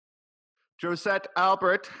Josette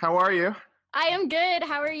Halpert, how are you? I am good.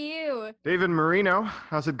 How are you? David Marino,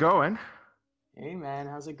 how's it going? Hey man,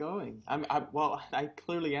 how's it going? I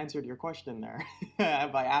clearly answered your question there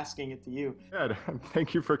by asking it to you. Good.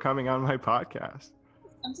 Thank you for coming on my podcast.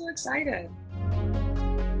 I'm so excited.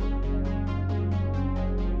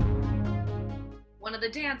 One of the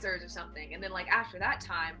dancers or something, and then like after that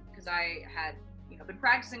time, because I had been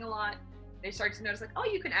practicing a lot, they started to notice like, oh,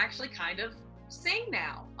 you can actually kind of sing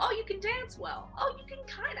now. Oh, you can dance well. Oh, you can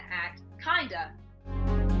kind of act, kinda.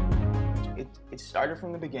 It started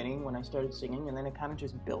from the beginning when I started singing, and then it kind of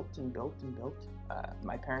just built and built and built.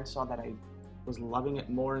 My parents saw that I was loving it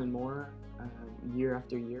more and more year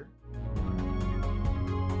after year.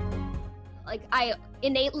 Like, I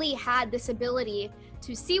innately had this ability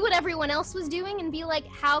to see what everyone else was doing and be like,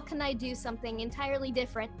 how can I do something entirely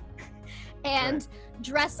different? And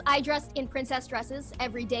I dressed in princess dresses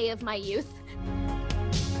every day of my youth.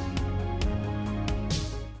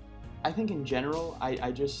 I think in general,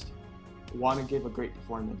 I just want to give a great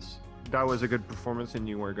performance. That was a good performance and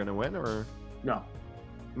you were going to win, or? No.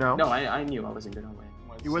 No? No, I knew I wasn't going to win.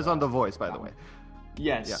 He was on The Voice, by the way.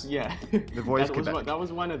 Yes, yeah. The Voice that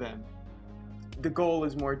was one of them. The goal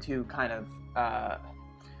is more to kind of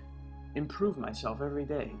improve myself every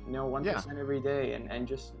day, 1% every day, and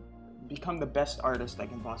just become the best artist I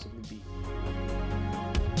can possibly be.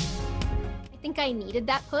 I think I needed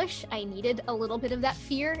that push. I needed a little bit of that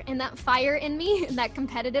fear and that fire in me, and that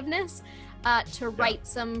competitiveness to write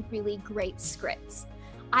some really great scripts.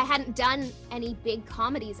 I hadn't done any big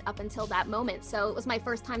comedies up until that moment, so it was my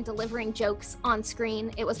first time delivering jokes on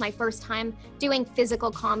screen. It was my first time doing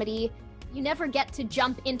physical comedy. You never get to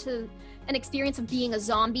jump into an experience of being a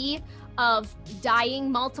zombie, of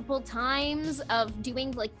dying multiple times, of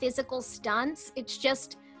doing like physical stunts.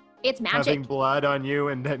 It's magic. Having blood on you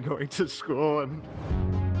and then going to school and...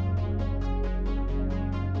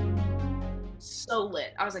 So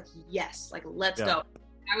lit. I was like, yes, like let's go.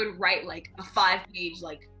 I would write like a 5-page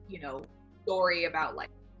story about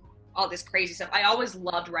like all this crazy stuff. I always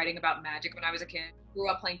loved writing about magic when I was a kid. Grew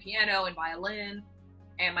up playing piano and violin,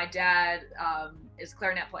 and my dad is a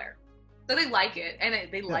clarinet player. So they like it, and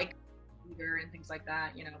they like theater and things like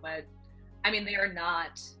that, but I mean, they are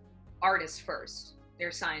not artists first.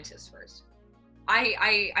 They're scientists first.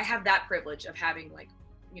 I have that privilege of having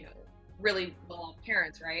really well-off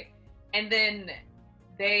parents, right? And then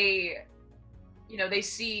they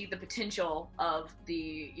see the potential of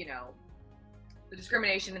the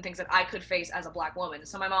discrimination and things that I could face as a Black woman.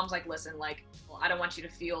 So my mom's like, listen, I don't want you to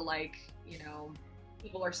feel like,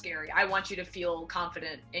 people are scary. I want you to feel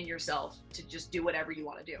confident in yourself to just do whatever you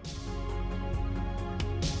want to do.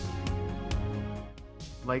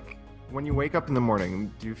 Like, when you wake up in the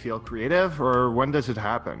morning, do you feel creative, or when does it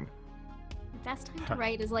happen? The best time to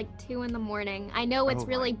write is 2 a.m. I know it's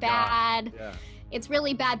really bad. Yeah. It's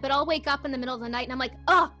really bad, but I'll wake up in the middle of the night and I'm like,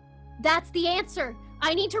 oh, that's the answer.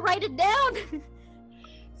 I need to write it down.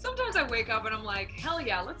 Sometimes I wake up and I'm like, hell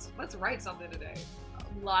yeah, let's write something today.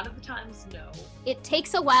 A lot of the times, no. It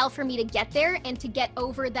takes a while for me to get there and to get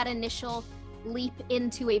over that initial leap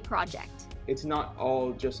into a project. It's not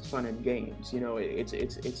all just fun and games,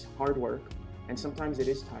 it's hard work, and sometimes it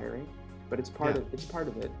is tiring, but it's part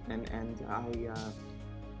of it, and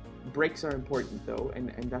breaks are important though,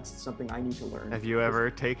 and that's something I need to learn. Have you ever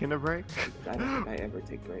taken a break? I don't think I ever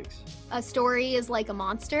take breaks. A story is like a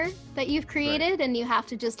monster that you've created, and you have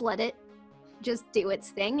to just let it just do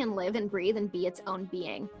its thing and live and breathe and be its own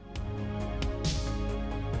being.